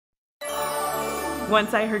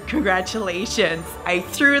Once I heard congratulations, I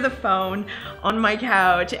threw the phone on my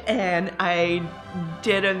couch and I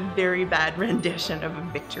did a very bad rendition of a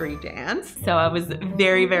victory dance. So I was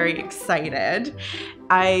very, very excited.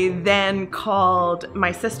 I then called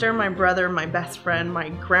my sister, my brother, my best friend, my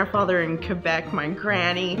grandfather in Quebec, my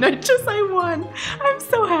granny. I won. I'm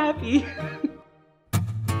so happy.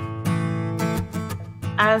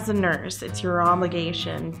 As a nurse, it's your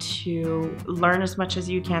obligation to learn as much as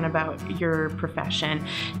you can about your profession,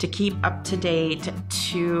 to keep up to date,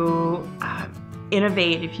 to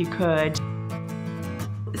innovate if you could.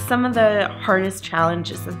 Some of the hardest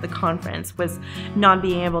challenges of the conference was not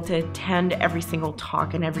being able to attend every single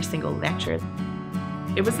talk and every single lecture.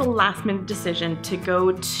 It was a last-minute decision to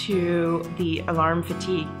go to the alarm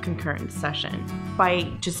fatigue concurrent session. By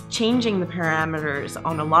just changing the parameters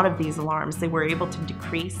on a lot of these alarms, they were able to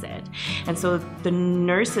decrease it. And so the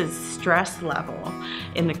nurses' stress level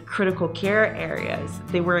in the critical care areas,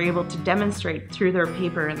 they were able to demonstrate through their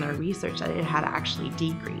paper and their research that it had actually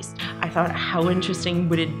decreased. I thought, how interesting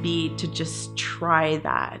would it be to just try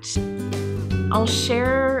that? I'll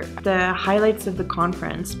share the highlights of the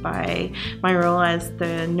conference by my role as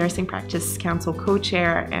the Nursing Practice Council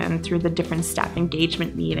co-chair and through the different staff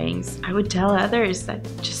engagement meetings. I would tell others that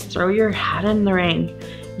just throw your hat in the ring.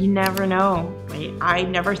 You never know. I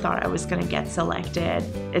never thought I was going to get selected.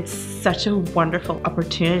 It's such a wonderful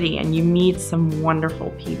opportunity and you meet some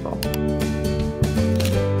wonderful people.